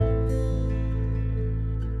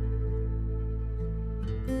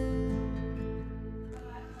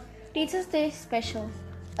Teachers' Day special.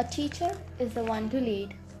 A teacher is the one to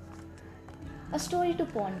lead. A story to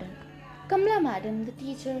ponder. Kamla Madam, the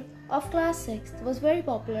teacher of class 6th, was very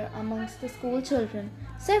popular amongst the school children.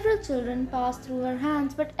 Several children passed through her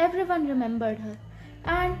hands, but everyone remembered her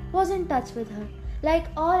and was in touch with her. Like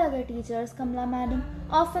all other teachers, Kamla Madam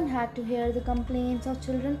often had to hear the complaints of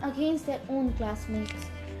children against their own classmates.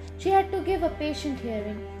 She had to give a patient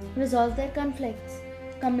hearing, resolve their conflicts.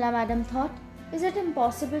 Kamla Madam thought, is it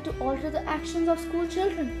impossible to alter the actions of school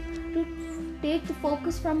children, to take the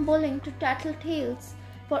focus from bullying to tattletales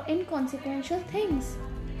for inconsequential things,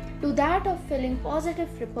 to that of filling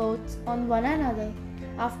positive reports on one another?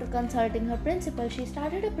 After consulting her principal, she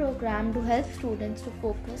started a program to help students to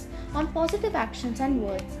focus on positive actions and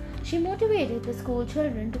words. She motivated the school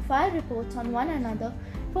children to file reports on one another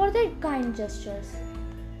for their kind gestures,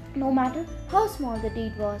 no matter how small the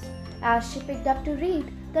deed was. As she picked up to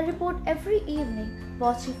read the report every evening,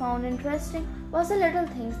 what she found interesting was the little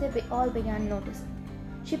things they all began noticing.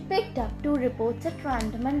 She picked up 2 reports at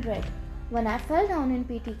random and read, "When I fell down in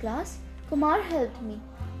PT class, Kumar helped me.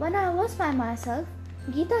 When I was by myself,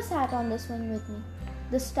 Geeta sat on the swing with me."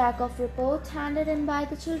 The stack of reports handed in by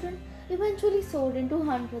the children eventually soared into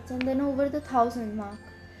hundreds and then over the 1,000 mark.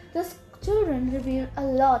 The children revealed a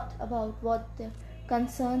lot about what their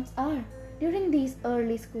concerns are during these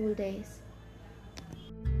early school days.